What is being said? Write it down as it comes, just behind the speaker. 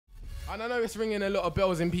And I know it's ringing a lot of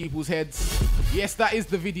bells in people's heads. Yes, that is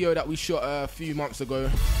the video that we shot a few months ago.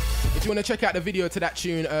 If you want to check out the video to that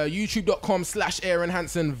tune,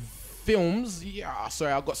 youtube.com/AaronHansonFilms. Yeah,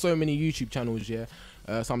 sorry, I've got so many YouTube channels, yeah.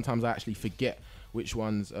 Sometimes I actually forget which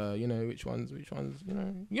ones, you know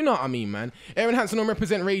what I mean, man. Aaron Hanson on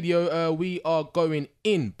Reprezent Radio, we are going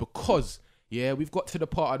in because, yeah, we've got to the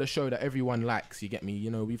part of the show that everyone likes, you get me?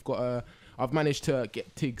 You know, we've got I've managed to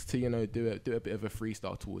get Tigz to, you know, do a bit of a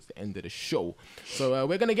freestyle towards the end of the show. So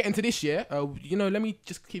we're going to get into this, yeah? You know, let me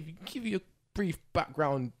just give you a brief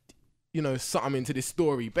background, you know, something into this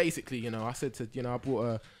story. Basically, you know, I said to, you know, I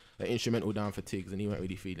brought an instrumental down for Tigz and he weren't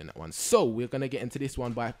really feeling that one. So we're going to get into this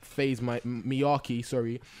one by FaZe Miyake,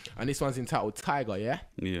 sorry. And this one's entitled Tiger, yeah?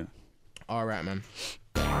 Yeah. All right, man.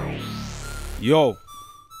 Yo.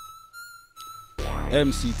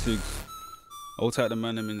 MC Tigz. Old type the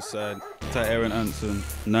man I'm inside. Type Aaron Hanson.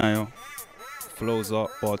 Nile. Flows up.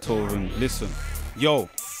 Bartoven. Listen. Yo.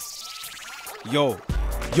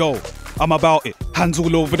 I'm about it. Hands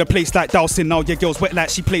all over the place like dousing. Now your girl's wet like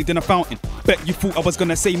she played in a fountain. Bet you thought I was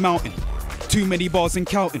gonna say mountain. Too many bars and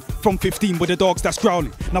counting. From 15 with the dogs that's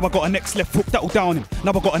growling. Now I got a next left hook that'll down him.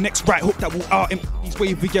 Now I got a next right hook that will out him. These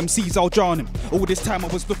wavy MCs, I'll drown him. All this time I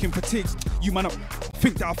was looking for Tigz. You man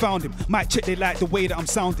think that I found him. Might check they like the way that I'm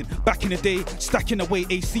sounding. Back in the day, stacking away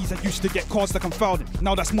ACs. I used to get cars like I'm fouling.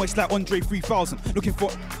 Now that's moist like Andre 3000. Looking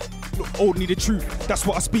for only the truth. That's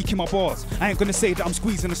what I speak in my bars. I ain't gonna say that I'm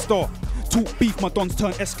squeezing a star. Talk beef, my dons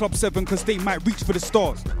turn S Club 7 cause they might reach for the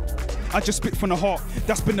stars. I just spit from the heart,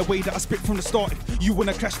 that's been the way that I spit from the start. If you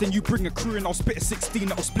wanna clash then you bring a crew and I'll spit a 16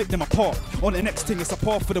 that'll split them apart. On the next thing it's a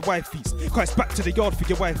par for the wifeys, cause it's back to the yard for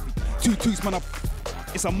your wifey. 2-2s man up,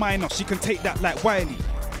 it's a minor, she can take that like Wiley.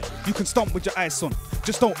 You can stomp with your ice on,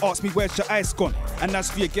 just don't ask me where's your ice gone. And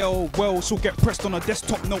as for your girl, well, she'll get pressed on her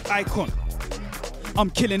desktop, no icon. I'm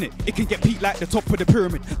killing it, it can get peaked like the top of the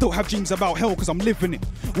pyramid. Don't have dreams about hell cause I'm living it.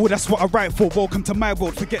 Well, that's what I write for, welcome to my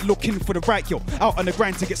world. Forget looking for the right yo, out on the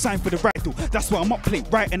grind to get signed for the right deal. That's why I'm up late,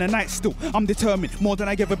 right in the night still. I'm determined, more than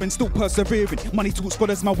I ever been, still persevering. Money talks,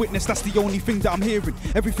 God as my witness, that's the only thing that I'm hearing.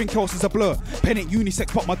 Everything else is a blur, pen ain't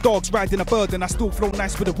unisex but my dog's riding a bird. And I still flow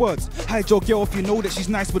nice with the words. Hide your girl if you know that she's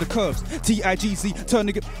nice with the curves. T-I-G-Z,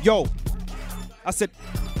 turning it, yo. I said,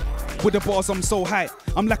 with the bars I'm so high,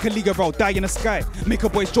 I'm like a Liga roll, die in the sky. Make a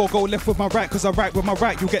boy's jaw go left with my right, cause I write with my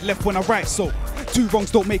right, you'll get left when I write. So, 2 wrongs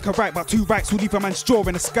don't make a right, but 2 rights will leave a man's jaw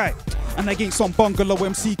in the sky. And I ain't some bungalow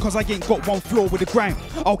MC, cause I ain't got 1 floor with a grime.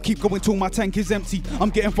 I'll keep going till my tank is empty. I'm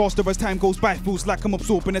getting faster as time goes by, feels like I'm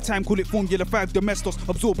absorbing the time. Call it Formula 5, domestos,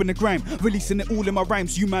 absorbing the grime. Releasing it all in my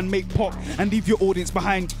rhymes, you man make pop and leave your audience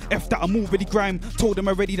behind. F that, I'm already grime, told them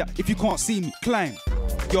already that if you can't see me, climb.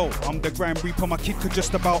 Yo, I'm the Grime Reaper, my kid could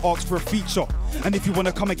just about ask for a feature. And if you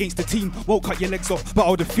wanna come against the team, won't cut your legs off, but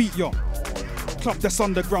I'll defeat ya. Club that's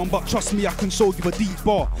underground, but trust me, I can show you a deep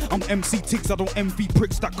bar. I'm MC Tigz, I don't envy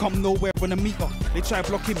pricks that come nowhere when I meet her. They try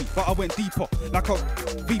blocking me, but I went deeper, like a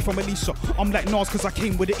V from Alicia. I'm like Nas cause I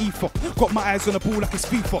came with the ether. Got my eyes on the ball like it's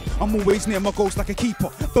FIFA. I'm always near my goals like a keeper.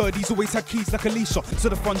 Birdies always had keys like Alicia. So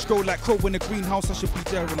the funds grow like crow in the greenhouse. I should be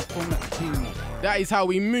there on the phone like a king. That is how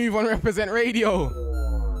we move on Reprezent Radio.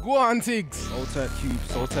 Go on, Tigz. Old type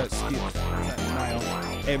Cubes, old type Skip, old type Nile,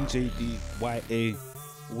 MJD, YA,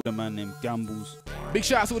 all the man named Gambles. Big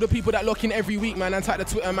shout out to all the people that lock in every week, man, and type the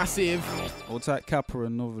Twitter massive. Old type Kappa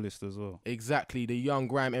and Novelist as well. Exactly, the young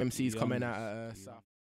Grime MCs coming out South.